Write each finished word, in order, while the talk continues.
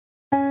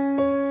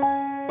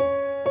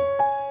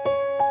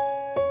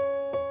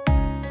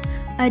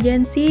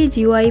Agensi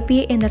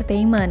JYP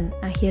Entertainment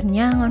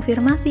akhirnya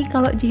ngonfirmasi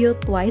kalau Jihyo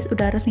Twice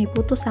udah resmi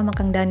putus sama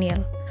Kang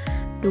Daniel.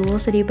 Duh,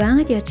 sedih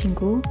banget ya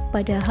cinggu,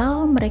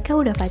 padahal mereka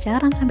udah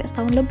pacaran sampai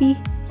setahun lebih.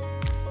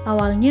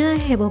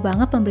 Awalnya heboh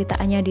banget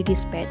pemberitaannya di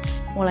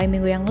Dispatch. Mulai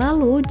minggu yang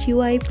lalu,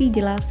 JYP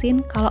jelasin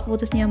kalau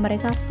putusnya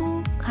mereka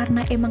tuh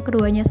karena emang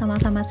keduanya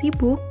sama-sama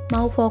sibuk,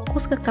 mau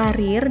fokus ke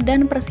karir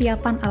dan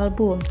persiapan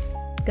album.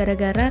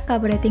 Gara-gara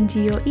kabar rating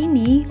Jihyo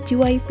ini,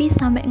 JYP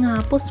sampai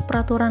ngehapus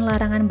peraturan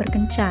larangan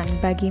berkencan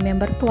bagi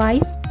member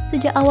Twice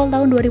sejak awal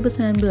tahun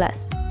 2019.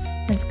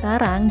 Dan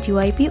sekarang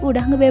JYP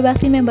udah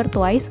ngebebasin member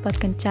Twice buat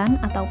kencan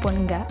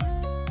ataupun enggak.